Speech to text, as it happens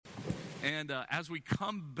And as we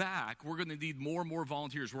come back, we're going to need more and more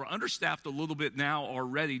volunteers. We're understaffed a little bit now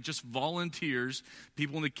already, just volunteers,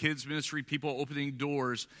 people in the kids ministry, people opening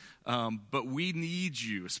doors. But we need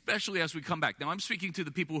you, especially as we come back. Now, I'm speaking to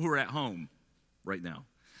the people who are at home right now.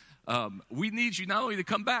 We need you not only to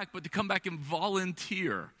come back, but to come back and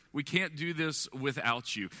volunteer. We can't do this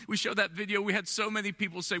without you. We showed that video. We had so many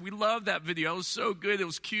people say, we love that video. It was so good. It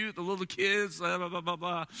was cute. The little kids, blah, blah, blah, blah,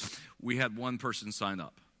 blah. We had one person sign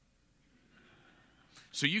up.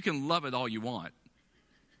 So you can love it all you want,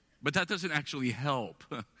 but that doesn't actually help.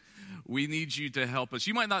 We need you to help us.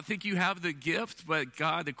 You might not think you have the gift, but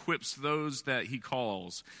God equips those that he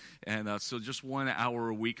calls. And so just 1 hour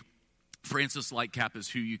a week. Frances Lightcap is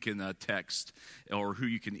who you can text or who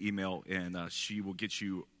you can email, and she will get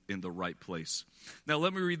you in the right place. Now,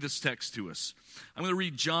 let me read this text to us. I'm going to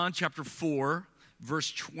read John chapter 4,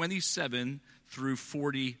 verse 27 through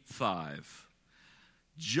 45.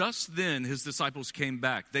 Just then his disciples came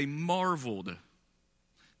back. They marveled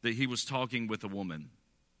that he was talking with a woman.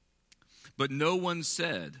 But no one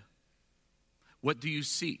said, "What do you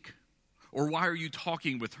seek?" Or "Why are you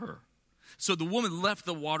talking with her?" So the woman left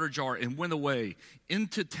the water jar and went away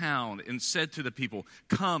into town and said to the people,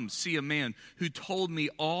 "Come, see a man who told me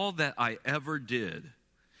all that I ever did.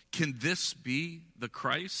 Can this be the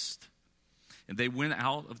Christ?" And they went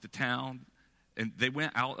out of the town. And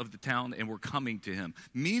were coming to him.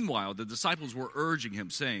 Meanwhile, the disciples were urging him,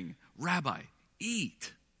 saying, "Rabbi,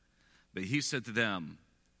 eat." But he said to them,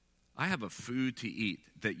 "I have a food to eat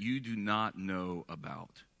that you do not know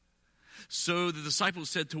about." So the disciples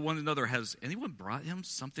said to one another, "Has anyone brought him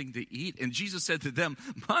something to eat?" And Jesus said to them,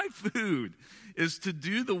 "My food is to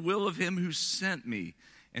do the will of him who sent me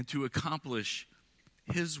and to accomplish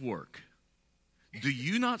his work. Do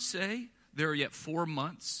you not say, 'There are yet 4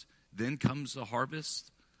 months, then comes the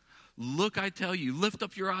harvest'? Look, I tell you, lift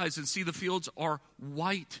up your eyes and see the fields are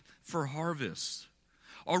white for harvest.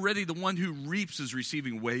 Already the one who reaps is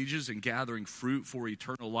receiving wages and gathering fruit for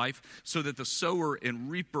eternal life, so that the sower and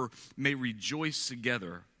reaper may rejoice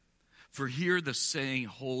together. For here the saying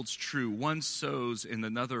holds true, one sows and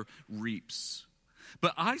another reaps.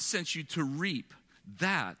 But I sent you to reap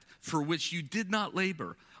that for which you did not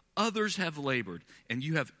labor. Others have labored, and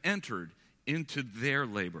you have entered into their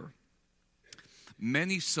labor."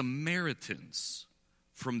 Many Samaritans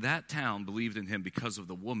from that town believed in him because of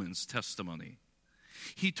the woman's testimony.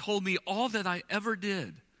 "He told me all that I ever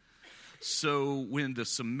did." So when the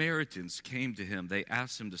Samaritans came to him, they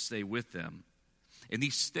asked him to stay with them. And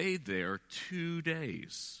he stayed there 2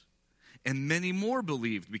 days. And many more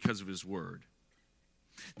believed because of his word.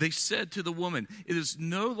 They said to the woman, "It is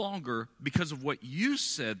no longer because of what you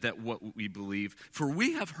said that what we believe, for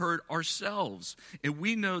we have heard ourselves, and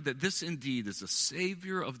we know that this indeed is the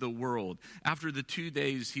Savior of the world." After the 2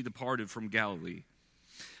 days he departed from Galilee.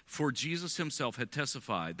 For Jesus himself had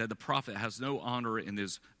testified that the prophet has no honor in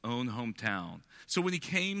his own hometown. So when he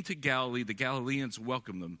came to Galilee, the Galileans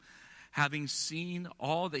welcomed him, having seen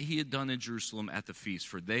all that he had done in Jerusalem at the feast,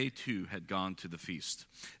 for they too had gone to the feast.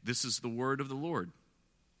 This is the word of the Lord.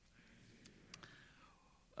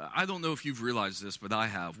 I don't know if you've realized this, but I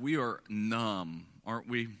have. We are numb, aren't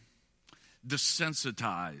we?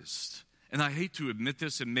 Desensitized. And I hate to admit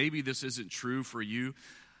this, and maybe this isn't true for you,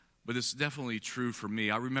 but it's definitely true for me.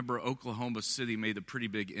 I remember Oklahoma City made a pretty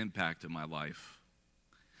big impact in my life.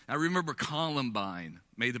 I remember Columbine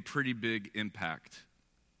made a pretty big impact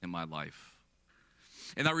in my life.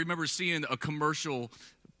 And I remember seeing a commercial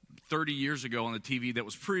 30 years ago on the TV that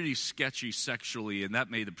was pretty sketchy sexually, and that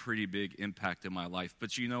made a pretty big impact in my life.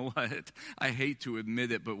 But you know what? I hate to admit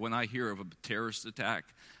it, but when I hear of a terrorist attack,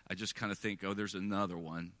 I just kind of think, oh, there's another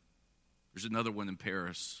one. There's another one in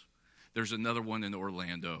Paris. There's another one in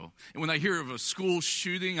Orlando. And when I hear of a school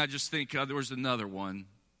shooting, I just think, there was another one.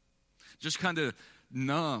 Just kind of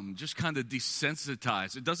numb, just kind of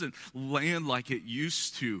desensitized. It doesn't land like it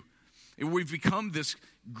used to. And we've become this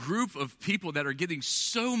group of people that are getting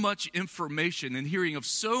so much information and hearing of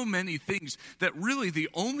so many things that really the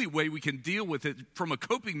only way we can deal with it from a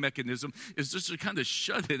coping mechanism is just to kind of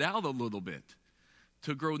shut it out a little bit,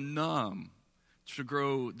 to grow numb, to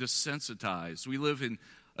grow desensitized. We live in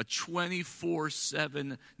a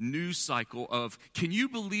 24/7 news cycle of, can you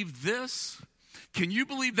believe this? Can you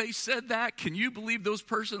believe they said that? Can you believe those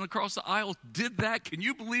person across the aisle did that? Can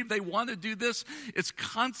you believe they want to do this? It's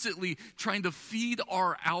constantly trying to feed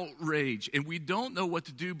our outrage, and we don't know what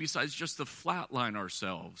to do besides just to flatline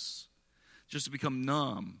ourselves, just to become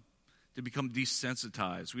numb, to become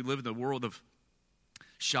desensitized. We live in a world of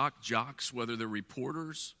shock jocks, whether they're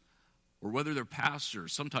reporters or whether they're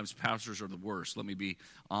pastors. Sometimes pastors are the worst. Let me be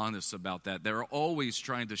honest about that. They're always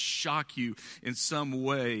trying to shock you in some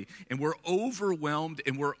way, and we're overwhelmed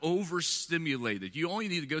and we're overstimulated. You only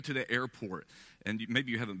need to go to the airport, and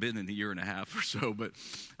maybe you haven't been in a year and a half or so, but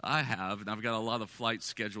I have, and I've got a lot of flights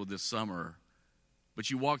scheduled this summer. But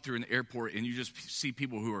you walk through an airport and you just see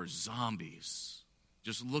people who are zombies,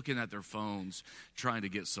 just looking at their phones, trying to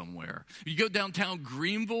get somewhere. You go downtown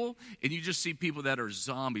Greenville, and you just see people that are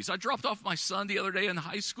zombies. I dropped off my son the other day in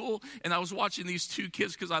high school, and I was watching these two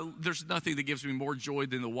kids because there's nothing that gives me more joy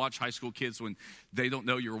than to watch high school kids when they don't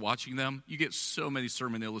know you're watching them. You get so many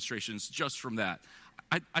sermon illustrations just from that.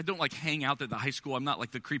 I don't like hang out at the high school. I'm not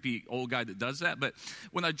like the creepy old guy that does that. But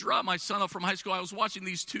when I dropped my son off from high school, I was watching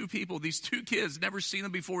these two people, these two kids, never seen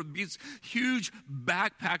them before, these huge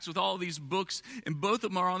backpacks with all these books, and both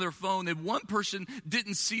of them are on their phone. And one person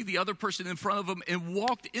didn't see the other person in front of them and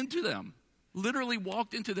walked into them, literally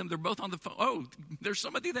walked into them. They're both on the phone. Oh, there's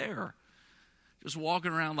somebody there. Just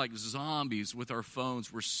walking around like zombies with our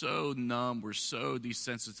phones. We're so numb. We're so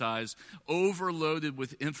desensitized, overloaded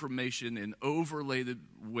with information and overloaded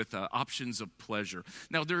with options of pleasure.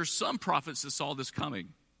 Now, there are some prophets that saw this coming.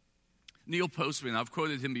 Neil Postman, I've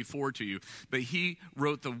quoted him before to you, but he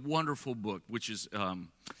wrote the wonderful book, which is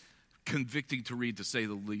convicting to read, to say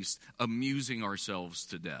the least, Amusing Ourselves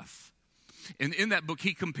to Death. And in that book,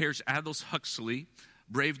 he compares Aldous Huxley,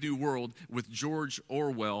 Brave New World, with George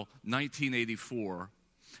Orwell, 1984.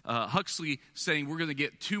 Huxley saying we're going to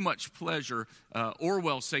get too much pleasure.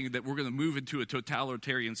 Orwell saying that we're going to move into a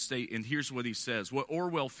totalitarian state. And here's what he says. What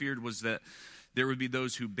Orwell feared was that there would be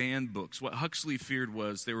those who banned books. What Huxley feared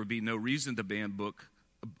was there would be no reason to ban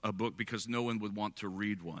a book because no one would want to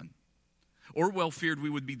read one. Orwell feared we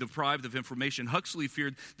would be deprived of information. Huxley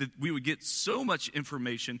feared that we would get so much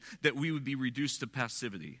information that we would be reduced to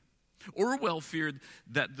passivity. Orwell feared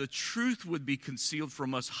that the truth would be concealed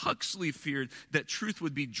from us. Huxley feared that truth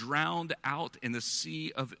would be drowned out in a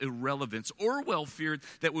sea of irrelevance. Orwell feared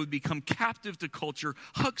that we would become captive to culture.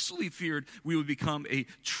 Huxley feared we would become a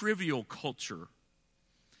trivial culture.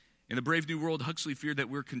 In A Brave New World, Huxley feared that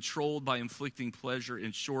we're controlled by inflicting pleasure.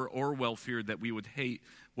 In short, Orwell feared that we would hate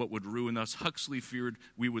what would ruin us. Huxley feared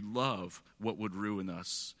we would love what would ruin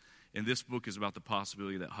us. And this book is about the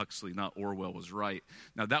possibility that Huxley, not Orwell, was right.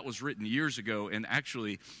 Now, that was written years ago, and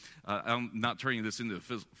actually, I'm not turning this into a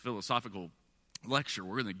philosophical lecture.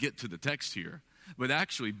 We're going to get to the text here. But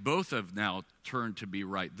actually, both have now turned to be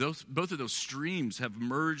right. Both of those streams have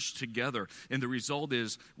merged together, and the result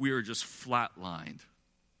is we are just flatlined.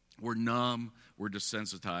 We're numb, we're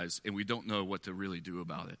desensitized, and we don't know what to really do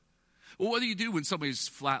about it. Well, what do you do when somebody's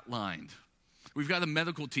flatlined? We've got a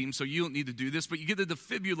medical team, so you don't need to do this, but you get a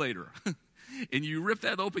defibrillator. And you rip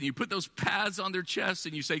that open, you put those pads on their chest,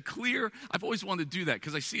 and you say, clear. I've always wanted to do that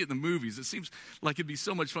because I see it in the movies. It seems like it'd be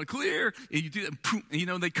so much fun. Clear. And you do that,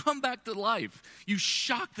 and they come back to life. You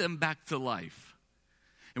shock them back to life.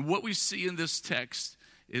 And what we see in this text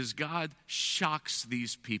is God shocks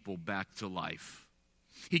these people back to life.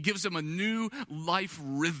 He gives them a new life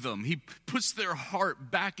rhythm. He puts their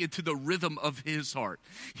heart back into the rhythm of his heart.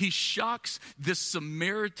 He shocks this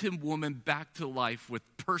Samaritan woman back to life with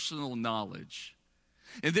personal knowledge.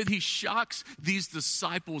 And then he shocks these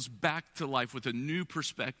disciples back to life with a new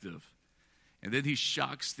perspective. And then he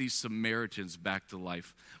shocks these Samaritans back to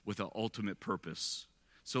life with an ultimate purpose.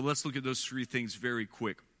 So let's look at those three things very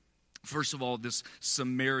quick. First of all, this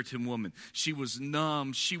Samaritan woman. She was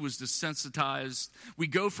numb. She was desensitized. We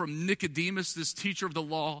go from Nicodemus, this teacher of the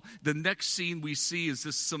law. The next scene we see is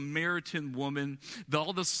this Samaritan woman.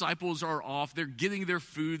 All the disciples are off. They're getting their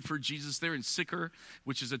food for Jesus. They're in Sychar,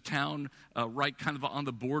 which is a town right kind of on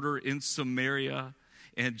the border in Samaria.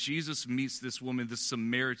 And Jesus meets this woman, this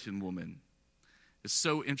Samaritan woman. It's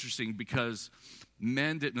so interesting because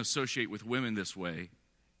men didn't associate with women this way.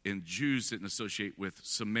 And Jews didn't associate with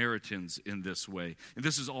Samaritans in this way. And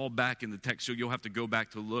this is all back in the text, so you'll have to go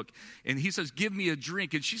back to look. And he says, give me a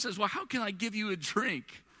drink. And she says, well, how can I give you a drink?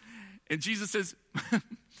 And Jesus says,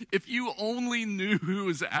 if you only knew who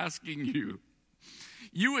was asking you,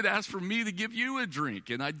 you would ask for me to give you a drink,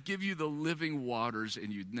 and I'd give you the living waters,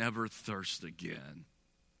 and you'd never thirst again.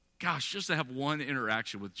 Gosh, just to have one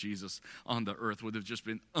interaction with Jesus on the earth would have just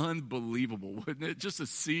been unbelievable, wouldn't it? Just to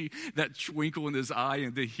see that twinkle in his eye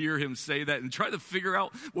and to hear him say that and try to figure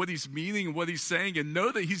out what he's meaning and what he's saying and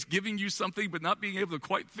know that he's giving you something but not being able to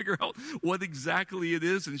quite figure out what exactly it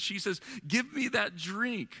is. And she says, give me that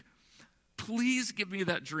drink. Please give me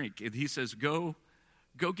that drink. And he says, go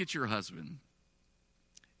get your husband.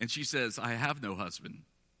 And she says, I have no husband.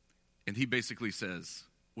 And he basically says,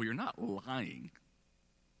 well, you're not lying.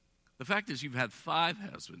 The fact is you've had 5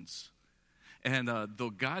 husbands, And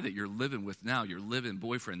the guy that you're living with now, your live-in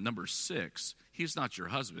boyfriend, number 6, he's not your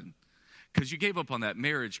husband. Because you gave up on that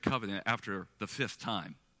marriage covenant after the 5th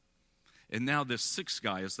time. And now this 6th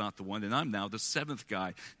guy is not the one, and I'm now the 7th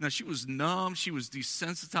guy. Now, she was numb. She was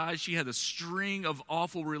desensitized. She had a string of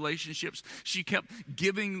awful relationships. She kept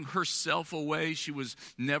giving herself away. She was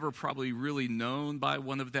never probably really known by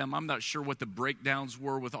one of them. I'm not sure what the breakdowns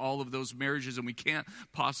were with all of those marriages, and we can't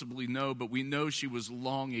possibly know, but we know she was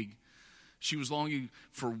longing. She was longing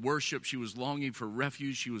for worship. She was longing for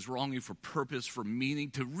refuge. She was longing for purpose, for meaning,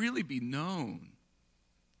 to really be known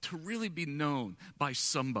by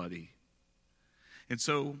somebody. And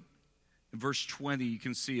so, in verse 20, you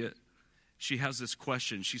can see it. She has this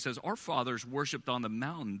question. She says, our fathers worshiped on the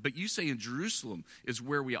mountain, but you say in Jerusalem is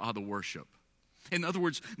where we ought to worship. In other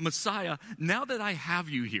words, Messiah, now that I have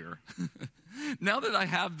you here, now that I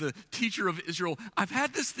have the teacher of Israel, I've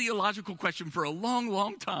had this theological question for a long,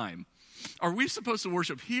 long time. Are we supposed to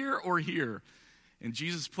worship here or here? And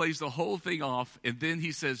Jesus plays the whole thing off, and then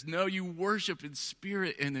he says, no, you worship in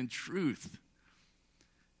spirit and in truth.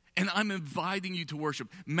 And I'm inviting you to worship.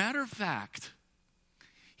 Matter of fact,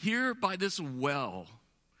 here by this well,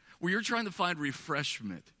 where you're trying to find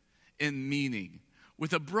refreshment and meaning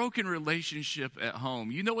with a broken relationship at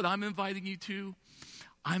home, you know what I'm inviting you to?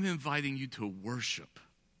 I'm inviting you to worship.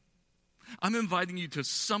 I'm inviting you to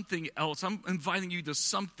something else. I'm inviting you to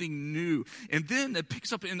something new. And then it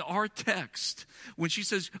picks up in our text when she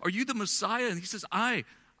says, are you the Messiah? And he says, I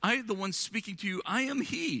am the one speaking to you. I am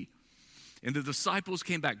he. And the disciples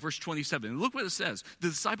came back, verse 27. And look what it says. The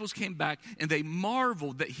disciples came back and they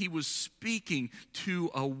marveled that he was speaking to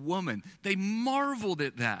a woman. They marveled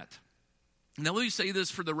at that. Now let me say this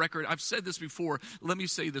for the record. I've said this before. Let me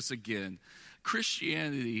say this again.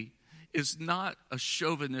 Christianity is not a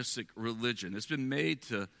chauvinistic religion. It's been made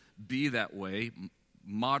to be that way,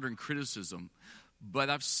 modern criticism. But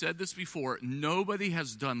I've said this before. Nobody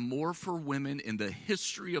has done more for women in the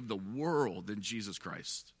history of the world than Jesus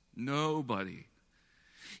Christ. Nobody.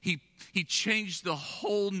 He changed the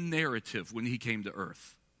whole narrative when he came to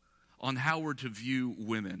earth on how we're to view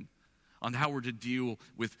women, on how we're to deal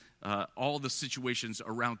with all the situations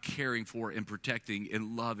around caring for and protecting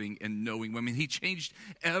and loving and knowing women. He changed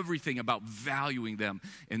everything about valuing them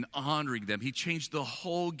and honoring them. He changed the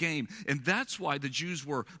whole game. And that's why the Jews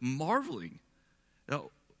were marveling.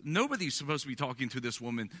 Now, nobody's supposed to be talking to this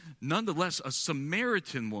woman, nonetheless, a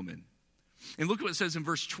Samaritan woman. And look what it says in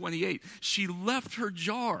verse 28. She left her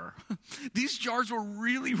jar. These jars were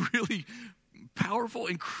really, really powerful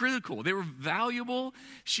and critical. They were valuable.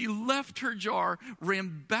 She left her jar,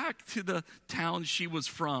 ran back to the town she was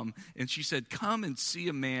from, and she said, come and see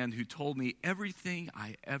a man who told me everything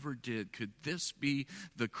I ever did. Could this be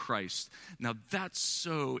the Christ? Now that's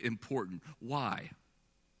so important. Why?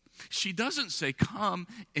 She doesn't say, come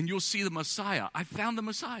and you'll see the Messiah. I found the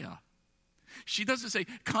Messiah. She doesn't say,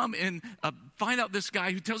 come and find out this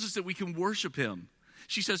guy who tells us that we can worship him.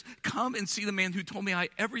 She says, come and see the man who told me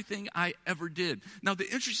everything I ever did. Now, the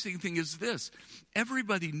interesting thing is this.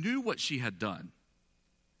 Everybody knew what she had done.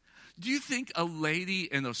 Do you think a lady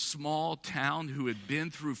in a small town who had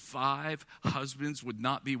been through 5 husbands would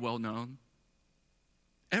not be well known?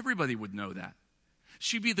 Everybody would know that.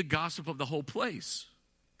 She'd be the gossip of the whole place.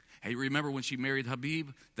 Hey, remember when she married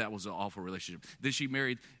Habib? That was an awful relationship. Then she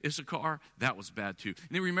married Issachar? That was bad too. And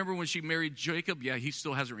then remember when she married Jacob? Yeah, he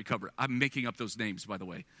still hasn't recovered. I'm making up those names, by the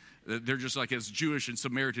way. They're just like as Jewish and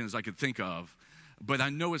Samaritan as I could think of. But I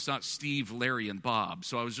know it's not Steve, Larry, and Bob,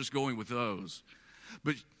 so I was just going with those.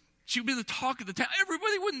 But she would be the talk of the town.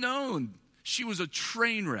 Everybody would have known she was a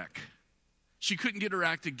train wreck. She couldn't get her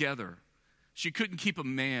act together. She couldn't keep a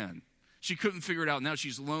man. She couldn't figure it out. Now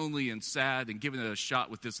she's lonely and sad and giving it a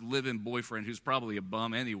shot with this live-in boyfriend who's probably a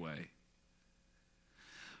bum anyway.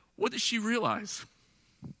 What did she realize?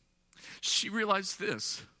 She realized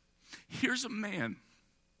this. Here's a man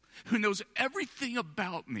who knows everything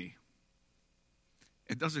about me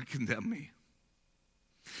and doesn't condemn me.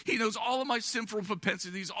 He knows all of my sinful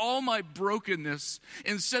propensities, all my brokenness.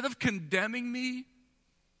 Instead of condemning me,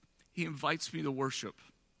 he invites me to worship.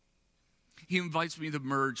 He invites me to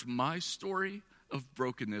merge my story of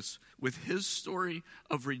brokenness with his story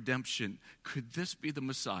of redemption. Could this be the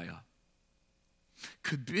Messiah?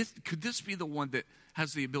 Could this be the one that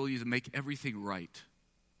has the ability to make everything right?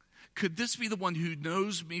 Could this be the one who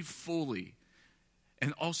knows me fully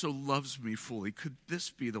and also loves me fully? Could this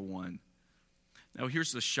be the one? Now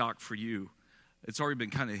here's the shock for you. It's already been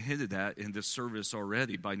kind of hinted at in this service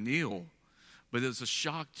already by Neil. but it's a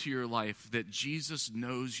shock to your life that Jesus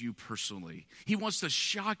knows you personally. He wants to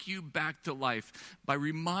shock you back to life by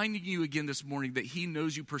reminding you again this morning that he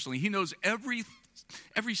knows you personally. He knows every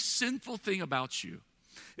sinful thing about you.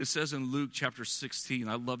 It says in Luke chapter 16,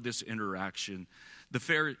 I love this interaction.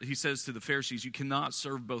 He says to the Pharisees, you cannot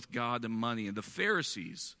serve both God and money. And the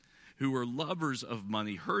Pharisees, who were lovers of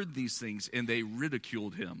money, heard these things, and they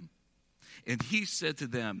ridiculed him. And he said to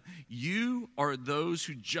them, you are those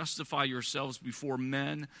who justify yourselves before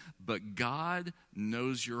men, but God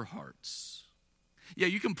knows your hearts. Yeah,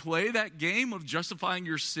 you can play that game of justifying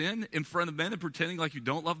your sin in front of men and pretending like you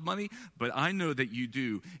don't love money, but I know that you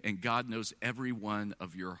do, and God knows every one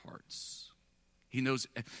of your hearts. He knows.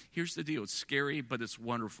 Here's the deal. It's scary, but it's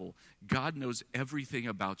wonderful. God knows everything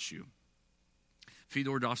about you.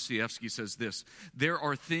 Fyodor Dostoevsky says this, there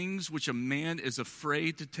are things which a man is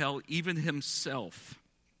afraid to tell even himself.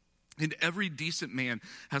 And every decent man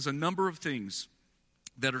has a number of things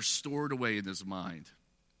that are stored away in his mind.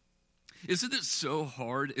 Isn't it so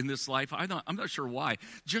hard in this life? I'm not sure why.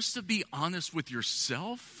 Just to be honest with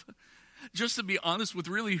yourself, just to be honest with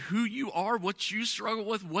really who you are, what you struggle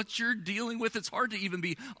with, what you're dealing with. It's hard to even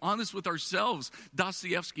be honest with ourselves.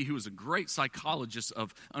 Dostoevsky, who was a great psychologist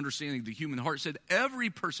of understanding the human heart, said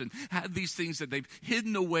every person had these things that they've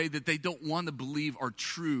hidden away that they don't want to believe are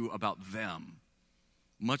true about them,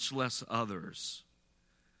 much less others.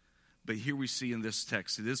 But here we see in this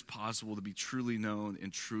text, it is possible to be truly known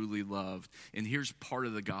and truly loved. And here's part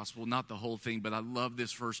of the gospel, not the whole thing, but I love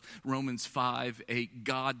this verse, Romans 5:8.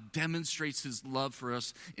 God demonstrates his love for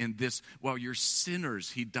us in this, while you're sinners,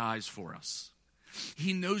 he dies for us.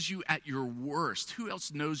 He knows you at your worst. Who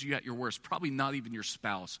else knows you at your worst? Probably not even your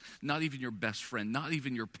spouse, not even your best friend, not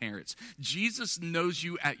even your parents. Jesus knows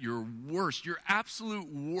you at your worst, your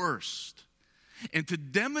absolute worst. And to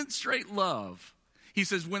demonstrate love, he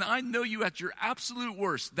says, when I know you at your absolute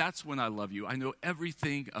worst, that's when I love you. I know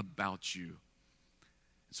everything about you.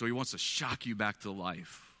 So he wants to shock you back to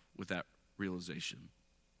life with that realization.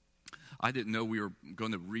 I didn't know we were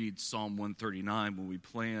going to read Psalm 139 when we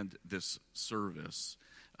planned this service.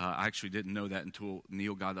 I actually didn't know that until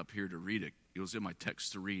Neil got up here to read it. It was in my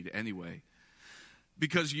text to read anyway.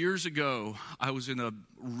 Because years ago, I was in a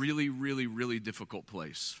really, really, really difficult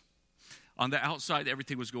place. On the outside,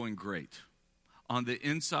 everything was going great. On the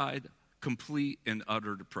inside, complete and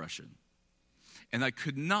utter depression. And I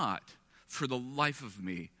could not, for the life of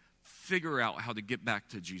me, figure out how to get back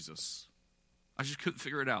to Jesus. I just couldn't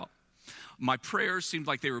figure it out. My prayers seemed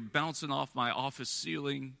like they were bouncing off my office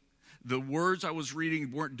ceiling. The words I was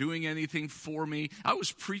reading weren't doing anything for me. I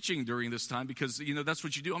was preaching during this time because, that's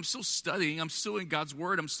what you do. I'm still studying. I'm still in God's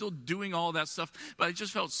Word. I'm still doing all that stuff. But I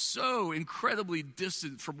just felt so incredibly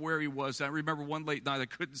distant from where he was. I remember one late night I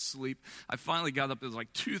couldn't sleep. I finally got up. It was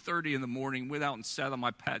like 2:30 in the morning, went out and sat on my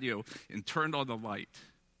patio and turned on the light.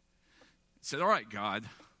 Said, all right, God,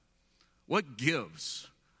 what gives?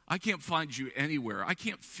 I can't find you anywhere. I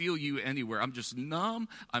can't feel you anywhere. I'm just numb.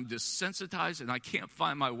 I'm desensitized, and I can't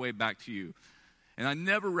find my way back to you. And I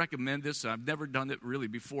never recommend this. I've never done it really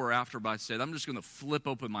before or after, but I said, I'm just going to flip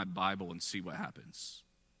open my Bible and see what happens.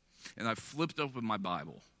 And I flipped open my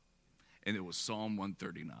Bible, and it was Psalm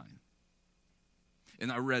 139.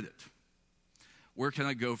 And I read it. Where can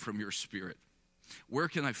I go from your spirit? Where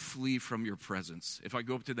can I flee from your presence? If I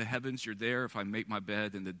go up to the heavens, you're there. If I make my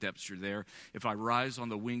bed in the depths, you're there. If I rise on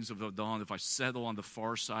the wings of the dawn, if I settle on the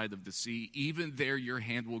far side of the sea, even there your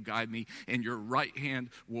hand will guide me and your right hand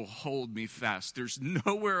will hold me fast. There's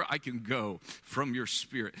nowhere I can go from your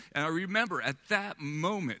spirit. And I remember at that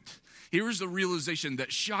moment, here's the realization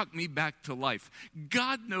that shocked me back to life.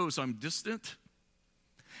 God knows I'm distant,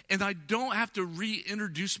 and I don't have to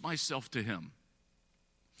reintroduce myself to him.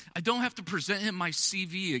 I don't have to present him my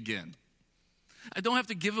CV again. I don't have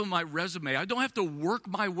to give him my resume. I don't have to work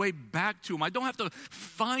my way back to him. I don't have to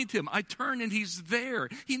find him. I turn and he's there.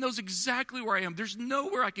 He knows exactly where I am. There's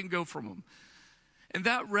nowhere I can go from him. And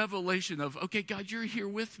that revelation of, okay, God, you're here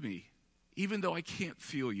with me. Even though I can't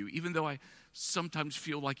feel you, even though I sometimes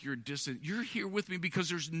feel like you're distant, you're here with me because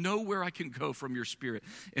there's nowhere I can go from your spirit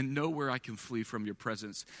and nowhere I can flee from your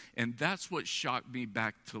presence. And that's what shocked me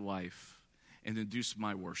back to life and induced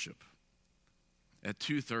my worship at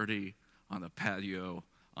 2:30 on a patio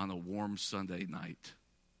on a warm Sunday night.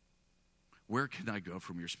 Where can I go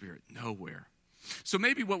from your spirit? Nowhere. So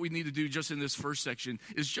maybe what we need to do just in this first section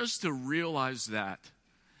is just to realize that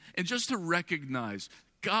and just to recognize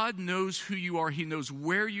God knows who you are. He knows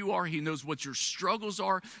where you are. He knows what your struggles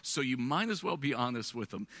are. So you might as well be honest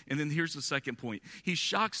with him. And then here's the second point. He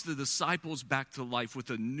shocks the disciples back to life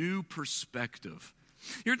with a new perspective.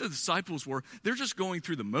 Here the disciples were, they're just going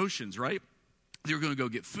through the motions, right? They're going to go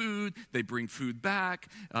get food. They bring food back.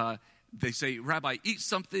 They say, Rabbi, eat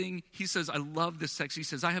something. He says, I love this text. He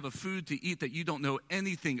says, I have a food to eat that you don't know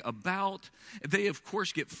anything about. They, of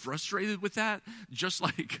course, get frustrated with that, just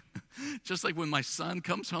like when my son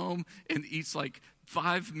comes home and eats like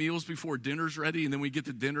 5 meals before dinner's ready, and then we get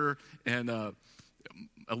to dinner, and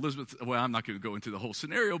Elizabeth, well, I'm not going to go into the whole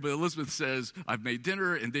scenario, but Elizabeth says, I've made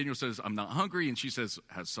dinner, and Daniel says, I'm not hungry, and she says,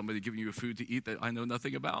 has somebody given you a food to eat that I know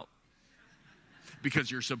nothing about?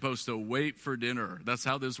 Because you're supposed to wait for dinner. That's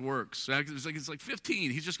how this works. It's like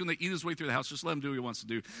 15. He's just going to eat his way through the house. Just let him do what he wants to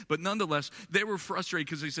do. But nonetheless, they were frustrated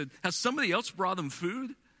because they said, has somebody else brought them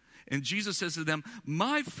food? And Jesus says to them,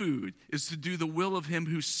 my food is to do the will of him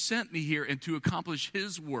who sent me here and to accomplish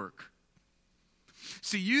his work.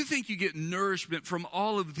 See, you think you get nourishment from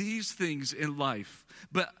all of these things in life.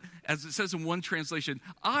 But as it says in one translation,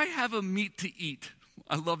 I have a meat to eat.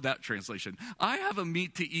 I love that translation. I have a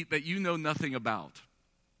meat to eat that you know nothing about.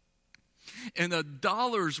 And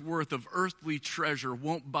 $1's worth of earthly treasure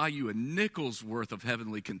won't buy you a nickel's worth of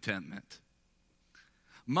heavenly contentment.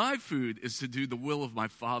 My food is to do the will of my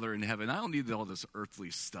Father in heaven. I don't need all this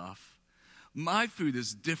earthly stuff. My food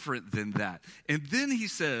is different than that. And then he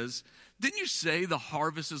says, didn't you say the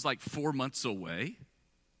harvest is like 4 months away?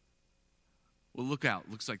 Well, look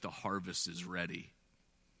out. Looks like the harvest is ready.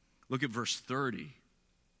 Look at verse 30.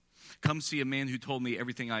 Come see a man who told me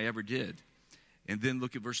everything I ever did. And then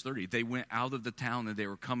look at verse 30. They went out of the town and they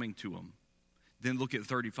were coming to him. Then look at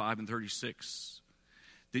 35 and 36.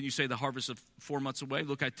 Didn't you say the harvest is 4 months away?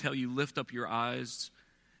 Look, I tell you, lift up your eyes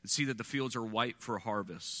and see that the fields are white for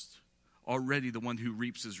harvest. Already the one who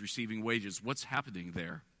reaps is receiving wages. What's happening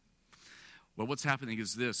there? Well, what's happening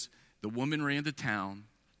is this. The woman ran to town,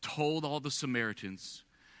 told all the Samaritans,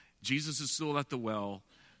 Jesus is still at the well.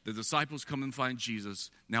 The disciples come and find Jesus.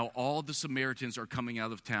 Now all the Samaritans are coming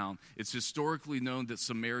out of town. It's historically known that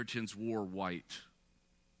Samaritans wore white.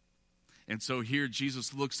 And so here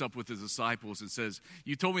Jesus looks up with his disciples and says,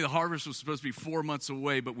 you told me the harvest was supposed to be 4 months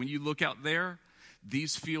away, but when you look out there,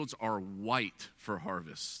 these fields are white for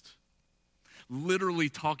harvest. Literally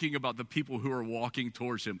talking about the people who are walking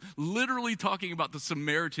towards him. Literally talking about the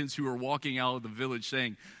Samaritans who are walking out of the village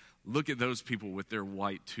saying, look at those people with their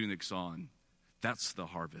white tunics on. That's the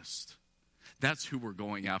harvest. That's who we're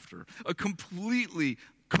going after. A completely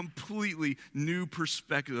new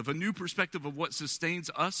perspective. A new perspective of what sustains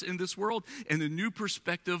us in this world and a new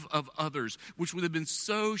perspective of others, which would have been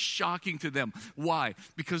so shocking to them. Why?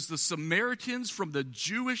 Because the Samaritans, from the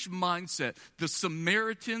Jewish mindset, the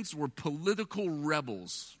Samaritans were political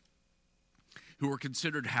rebels who were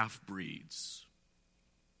considered half-breeds.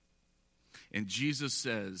 And Jesus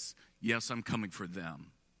says, yes, I'm coming for them.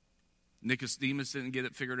 Nicodemus didn't get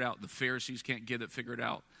it figured out. The Pharisees can't get it figured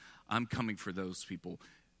out. I'm coming for those people.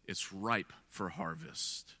 It's ripe for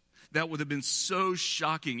harvest. That would have been so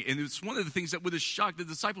shocking. And it's one of the things that would have shocked the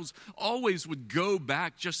disciples. Always would go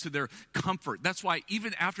back just to their comfort. That's why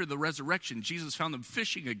even after the resurrection, Jesus found them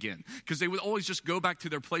fishing again. Because they would always just go back to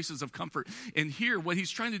their places of comfort. And here, what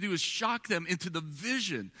he's trying to do is shock them into the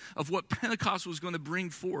vision of what Pentecost was going to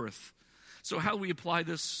bring forth. So how do we apply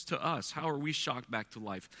this to us? How are we shocked back to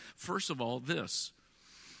life? First of all, this.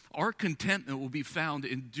 Our contentment will be found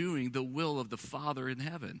in doing the will of the Father in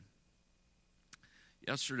heaven.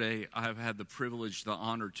 Yesterday, I've had the privilege, the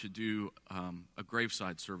honor to do a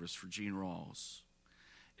graveside service for Gene Rawls.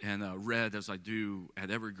 And read, as I do at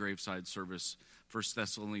every graveside service, 1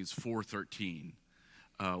 Thessalonians 4:13,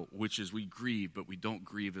 which is we grieve, but we don't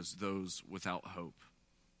grieve as those without hope.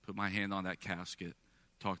 Put my hand on that casket.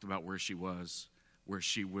 Talked about where she was, where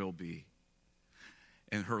she will be,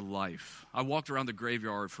 and her life. I walked around the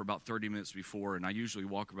graveyard for about 30 minutes before, and I usually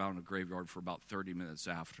walk around a graveyard for about 30 minutes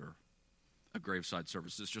after a graveside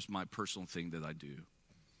service. It's just my personal thing that I do. And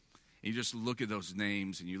you just look at those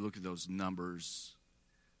names, and you look at those numbers.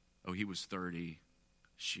 Oh, he was 30.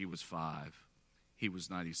 She was 5. He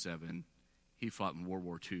was 97. He fought in World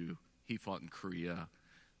War II. He fought in Korea.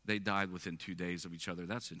 They died within 2 days of each other.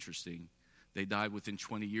 That's interesting. They died within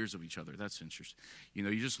 20 years of each other. That's interesting. You know,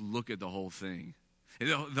 you just look at the whole thing. And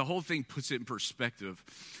the whole thing puts it in perspective.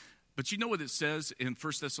 But you know what it says in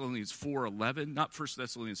 1 Thessalonians 4:11? Not 1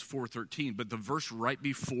 Thessalonians 4:13, but the verse right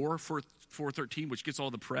before 4:13, which gets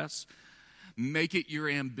all the press. Make it your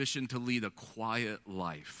ambition to lead a quiet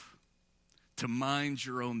life, to mind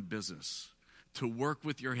your own business, to work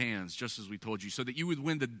with your hands, just as we told you, so that you would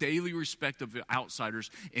win the daily respect of outsiders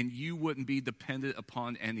and you wouldn't be dependent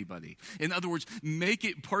upon anybody. In other words, make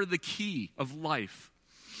it part of the key of life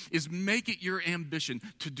is make it your ambition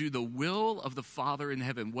to do the will of the Father in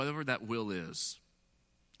heaven, whatever that will is.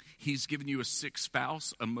 He's given you a sick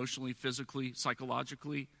spouse, emotionally, physically,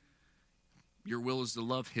 psychologically. Your will is to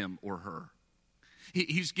love him or her.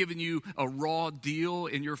 He's given you a raw deal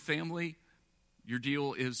in your family. Your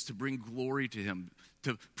deal is to bring glory to him,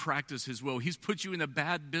 to practice his will. He's put you in a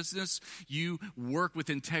bad business. You work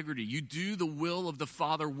with integrity. You do the will of the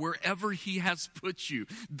Father wherever he has put you.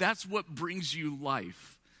 That's what brings you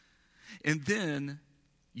life. And then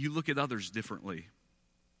you look at others differently.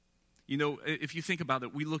 You know, if you think about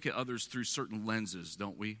it, we look at others through certain lenses,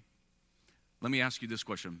 don't we? Let me ask you this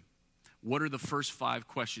question. What are the first 5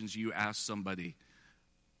 questions you ask somebody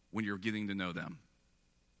when you're getting to know them?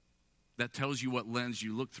 That tells you what lens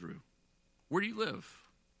you look through. Where do you live?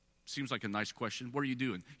 Seems like a nice question. What are you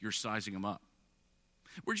doing? You're sizing them up.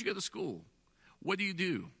 Where'd you go to school? What do you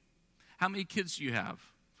do? How many kids do you have?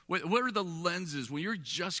 What are the lenses when you're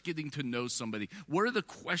just getting to know somebody? What are the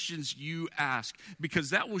questions you ask? Because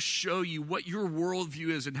that will show you what your worldview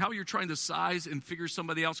is and how you're trying to size and figure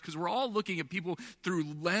somebody else. Because we're all looking at people through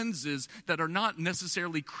lenses that are not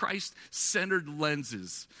necessarily Christ-centered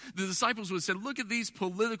lenses. The disciples would have said, look at these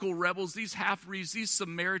political rebels, these half-breeds, these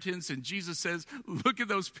Samaritans. And Jesus says, look at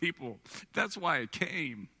those people. That's why I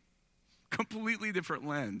came. Completely different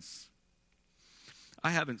lens. I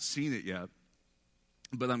haven't seen it yet,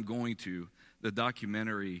 but I'm going to. The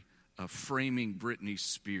documentary Framing Britney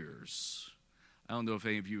Spears. I don't know if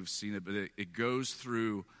any of you have seen it, but it goes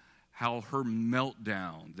through how her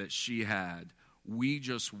meltdown that she had, we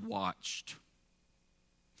just watched.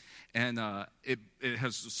 And it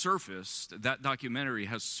has surfaced, that documentary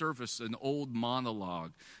has surfaced an old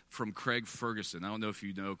monologue from Craig Ferguson. I don't know if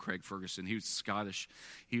you know Craig Ferguson. He was Scottish.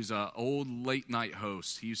 He's an old late-night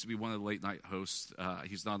host. He used to be one of the late-night hosts.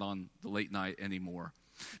 He's not on the late night anymore.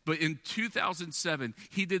 But in 2007,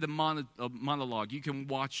 he did a monologue. You can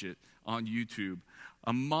watch it on YouTube.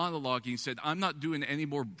 A monologue. He said, I'm not doing any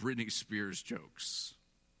more Britney Spears jokes.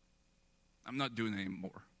 I'm not doing any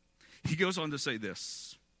more. He goes on to say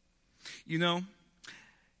this. You know,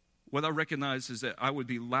 what I recognize is that I would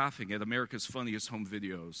be laughing at America's Funniest Home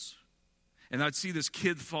Videos. And I'd see this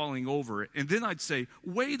kid falling over. And then I'd say,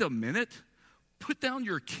 wait a minute. Put down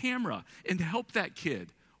your camera and help that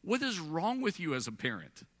kid. What is wrong with you as a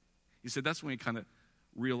parent? He said that's when he kind of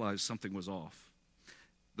realized something was off.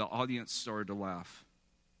 The audience started to laugh.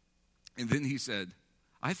 And then he said,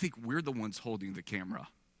 I think we're the ones holding the camera.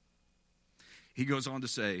 He goes on to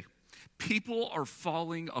say, people are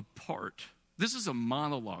falling apart. This is a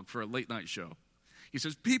monologue for a late night show. He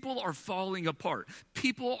says, people are falling apart.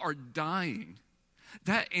 People are dying.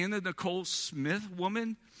 That Anna Nicole Smith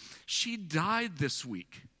woman, she died this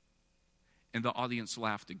week. And the audience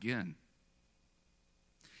laughed again.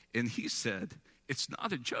 And he said, it's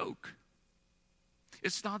not a joke.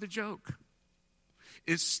 It's not a joke.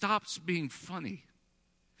 It stops being funny.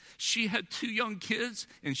 She had 2 young kids,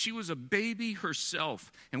 and she was a baby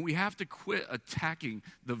herself. And we have to quit attacking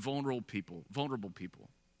the vulnerable people.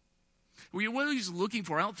 What he's looking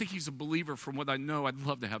for, I don't think he's a believer from what I know. I'd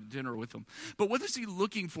love to have dinner with him. But what is he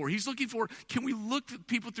looking for? He's looking for, can we look at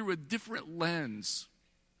people through a different lens?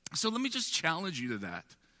 So let me just challenge you to that.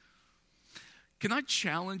 Can I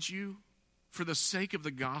challenge you, for the sake of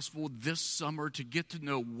the gospel, this summer to get to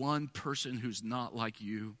know one person who's not like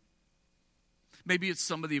you? Maybe it's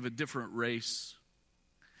somebody of a different race.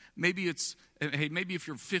 Maybe it's, hey, maybe if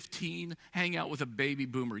you're 15, hang out with a baby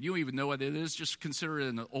boomer. You don't even know what it is. Just consider it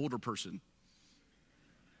an older person.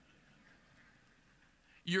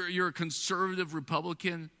 You're a conservative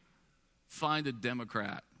Republican. Find a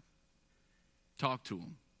Democrat. Talk to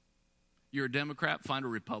them. You're a Democrat, find a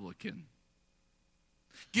Republican.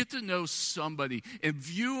 Get to know somebody and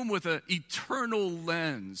view them with an eternal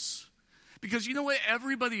lens. Because you know what?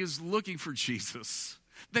 Everybody is looking for Jesus.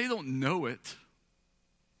 They don't know it.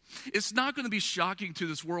 It's not going to be shocking to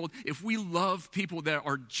this world if we love people that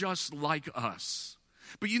are just like us.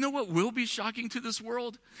 But you know what will be shocking to this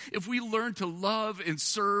world? If we learn to love and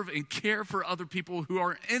serve and care for other people who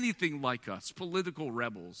are anything like us, political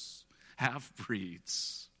rebels,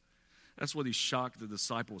 half-breeds. That's what he shocked the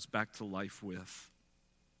disciples back to life with.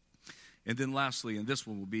 And then lastly, and this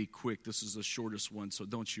one will be quick, this is the shortest one, so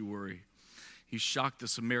don't you worry. He shocked the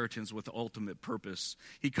Samaritans with the ultimate purpose.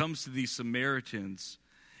 He comes to these Samaritans,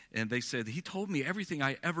 and they said, he told me everything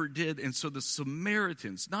I ever did. And so the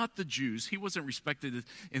Samaritans, not the Jews, he wasn't respected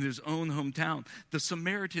in his own hometown. The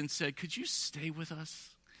Samaritans said, could you stay with us?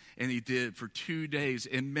 And he did for 2 days,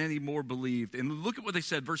 and many more believed. And look at what they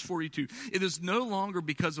said, verse 42. It is no longer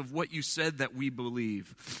because of what you said that we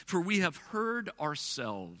believe, for we have heard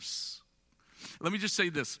ourselves. Let me just say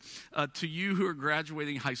this to you who are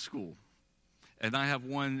graduating high school. And I have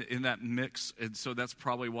one in that mix, and so that's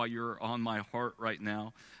probably why you're on my heart right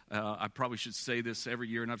now. I probably should say this every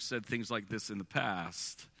year, and I've said things like this in the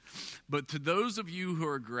past. But to those of you who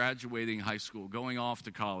are graduating high school, going off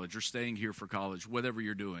to college, or staying here for college, whatever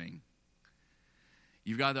you're doing,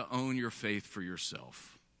 you've got to own your faith for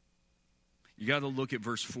yourself. You got to look at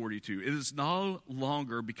verse 42. It is no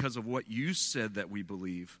longer because of what you said that we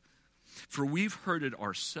believe, for we've heard it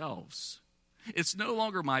ourselves. It's no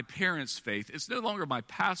longer my parents' faith. It's no longer my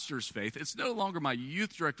pastor's faith. It's no longer my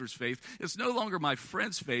youth director's faith. It's no longer my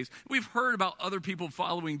friend's faith. We've heard about other people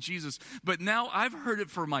following Jesus, but now I've heard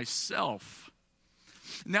it for myself.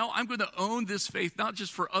 Now I'm going to own this faith, not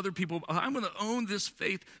just for other people, but I'm going to own this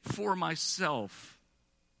faith for myself.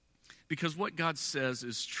 Because what God says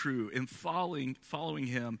is true, and following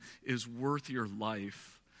him is worth your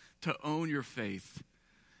life. To own your faith,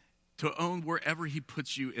 to own wherever he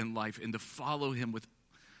puts you in life, and to follow him with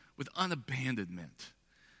unabandonment.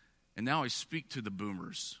 And now I speak to the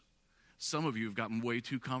boomers. Some of you have gotten way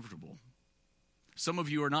too comfortable. Some of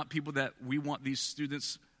you are not people that we want these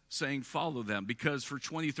students saying follow them, because for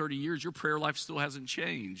 20, 30 years, your prayer life still hasn't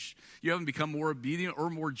changed. You haven't become more obedient or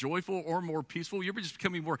more joyful or more peaceful. You're just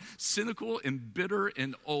becoming more cynical and bitter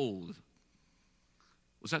and old.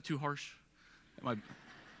 Was that too harsh?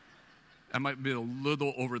 I might be a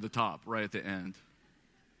little over the top right at the end.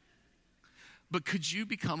 But could you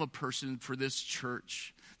become a person for this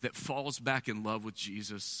church that falls back in love with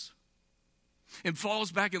Jesus? And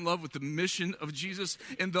falls back in love with the mission of Jesus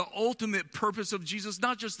and the ultimate purpose of Jesus,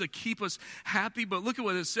 not just to keep us happy, but look at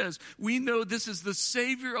what it says. We know this is the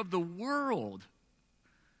Savior of the world.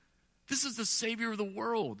 This is the Savior of the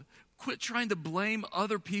world. Quit trying to blame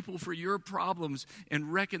other people for your problems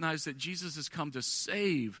and recognize that Jesus has come to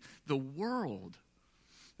save the world.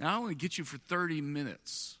 Now, I only get you for 30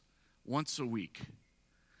 minutes once a week.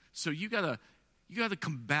 So you gotta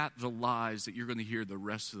combat the lies that you're going to hear the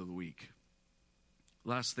rest of the week.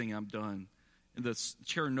 Last thing, I'm done. In the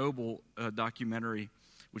Chernobyl documentary,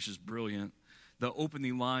 which is brilliant, the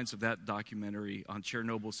opening lines of that documentary on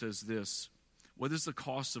Chernobyl says this: what is the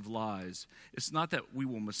cost of lies? It's not that we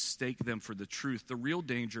will mistake them for the truth. The real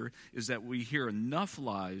danger is that we hear enough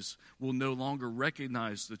lies, we'll no longer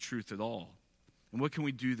recognize the truth at all. And what can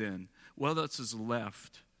we do then? Well, that's what's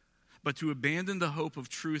left. But to abandon the hope of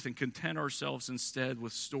truth and content ourselves instead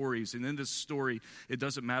with stories. And in this story, it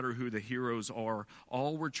doesn't matter who the heroes are.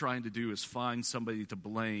 All we're trying to do is find somebody to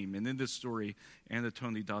blame. And in this story,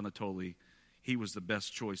 Anatoly Donatoli, he was the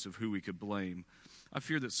best choice of who we could blame. I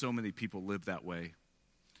fear that so many people live that way,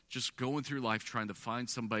 just going through life trying to find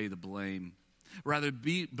somebody to blame. Rather,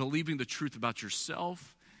 believing the truth about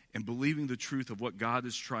yourself and believing the truth of what God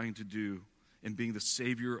is trying to do and being the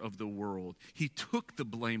Savior of the world. He took the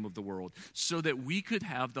blame of the world so that we could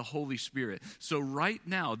have the Holy Spirit. So right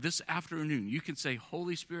now, this afternoon, you can say,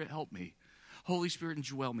 Holy Spirit, help me. Holy Spirit,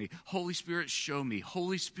 indwell me. Holy Spirit, show me.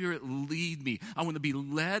 Holy Spirit, lead me. I want to be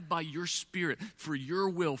led by your Spirit for your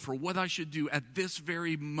will, for what I should do at this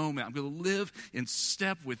very moment. I'm going to live in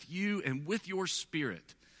step with you and with your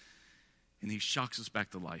Spirit. And he shocks us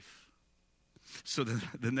back to life. So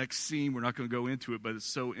the next scene, we're not going to go into it, but it's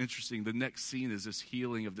so interesting. The next scene is this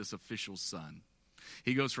healing of this official son.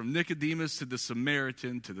 He goes from Nicodemus to the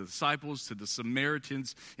Samaritan, to the disciples, to the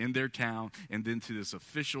Samaritans in their town, and then to this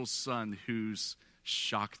official son who's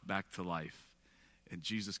shocked back to life. And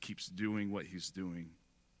Jesus keeps doing what he's doing.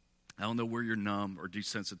 I don't know where you're numb or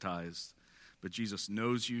desensitized, but Jesus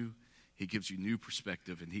knows you. He gives you new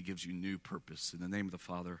perspective, and he gives you new purpose. In the name of the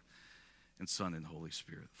Father, and Son, and Holy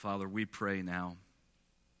Spirit. Father, we pray now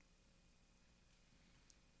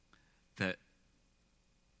that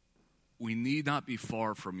we need not be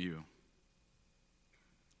far from you.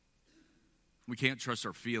 We can't trust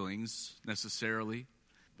our feelings necessarily,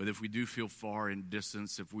 but if we do feel far in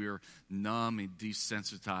distance, if we are numb and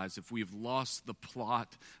desensitized, if we've lost the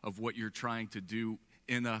plot of what you're trying to do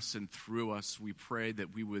in us and through us, we pray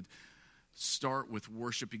that we would start with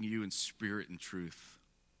worshiping you in spirit and truth.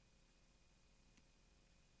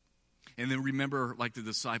 And then remember, like the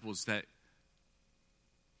disciples, that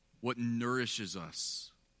what nourishes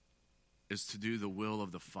us is to do the will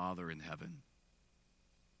of the Father in heaven.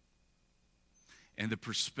 And the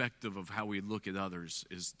perspective of how we look at others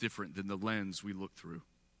is different than the lens we look through.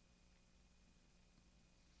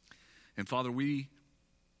 And Father, we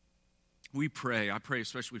pray, I pray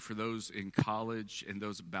especially for those in college and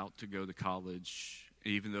those about to go to college,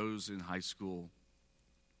 even those in high school.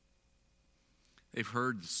 They've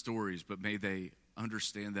heard the stories, but may they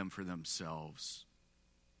understand them for themselves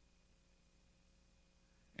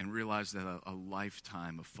and realize that a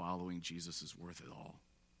lifetime of following Jesus is worth it all.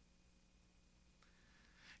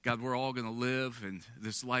 God, we're all going to live, and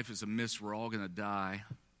this life is a mist. We're all going to die.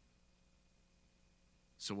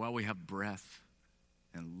 So while we have breath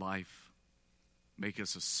and life, make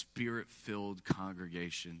us a spirit-filled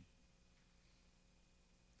congregation.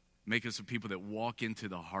 Make us a people that walk into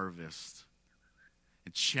the harvest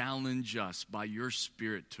and challenge us by your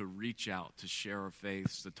Spirit to reach out, to share our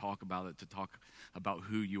faiths, to talk about it, to talk about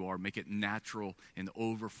who you are. Make it natural and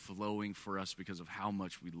overflowing for us because of how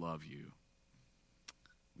much we love you.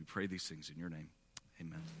 We pray these things in your name.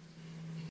 Amen.